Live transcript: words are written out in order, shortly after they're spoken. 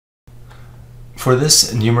For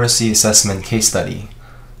this numeracy assessment case study,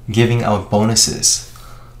 giving out bonuses,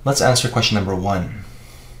 let's answer question number 1.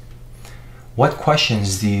 What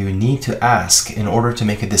questions do you need to ask in order to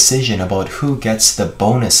make a decision about who gets the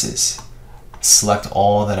bonuses? Select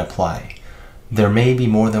all that apply. There may be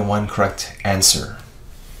more than one correct answer.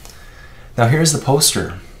 Now here's the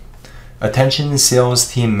poster. Attention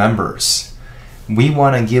sales team members. We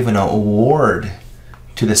want to give an award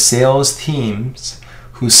to the sales teams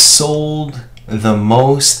who sold the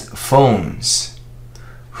most phones.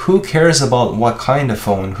 Who cares about what kind of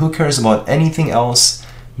phone? Who cares about anything else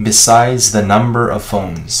besides the number of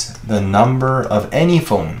phones? The number of any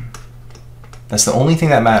phone. That's the only thing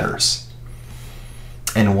that matters.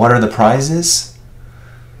 And what are the prizes?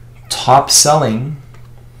 Top selling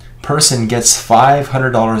person gets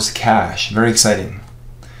 $500 cash. Very exciting.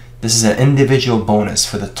 This is an individual bonus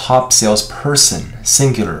for the top salesperson,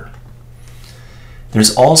 singular.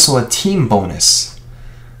 There's also a team bonus.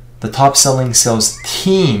 The top selling sales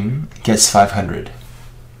team gets $500.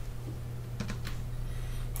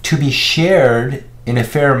 To be shared in a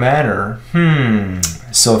fair manner,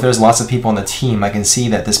 so if there's lots of people on the team, I can see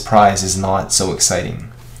that this prize is not so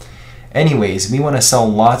exciting. Anyways, we want to sell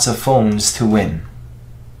lots of phones to win.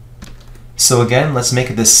 So again, let's make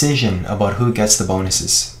a decision about who gets the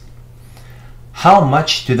bonuses. How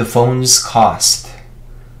much do the phones cost?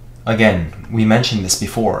 Again, we mentioned this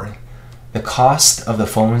before. The cost of the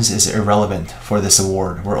phones is irrelevant for this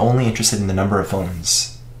award. We're only interested in the number of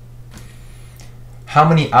phones. How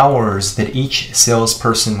many hours did each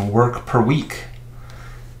salesperson work per week?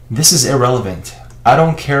 This is irrelevant. I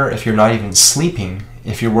don't care if you're not even sleeping,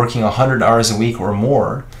 if you're working 100 hours a week or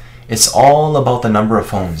more. It's all about the number of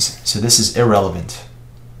phones, so this is irrelevant.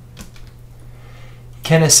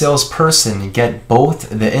 Can a salesperson get both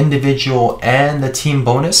the individual and the team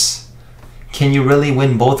bonus? Can you really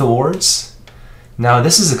win both awards? Now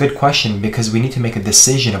this is a good question because we need to make a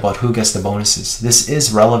decision about who gets the bonuses. This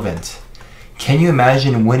is relevant. Can you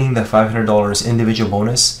imagine winning the $500 individual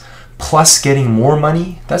bonus plus getting more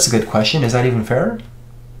money? That's a good question. Is that even fair?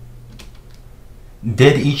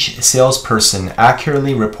 Did each salesperson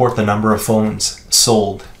accurately report the number of phones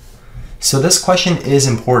sold? So this question is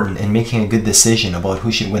important in making a good decision about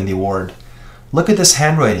who should win the award. Look at this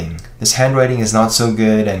handwriting. This handwriting is not so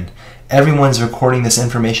good and everyone's recording this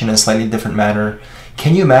information in a slightly different manner.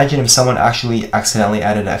 Can you imagine if someone actually accidentally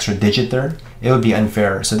added an extra digit there? It would be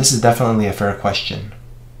unfair. So this is definitely a fair question.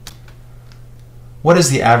 What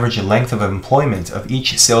is the average length of employment of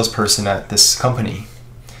each salesperson at this company?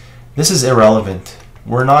 This is irrelevant.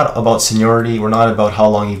 We're not about seniority. We're not about how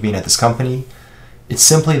long you've been at this company. It's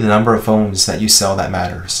simply the number of phones that you sell that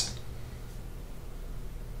matters.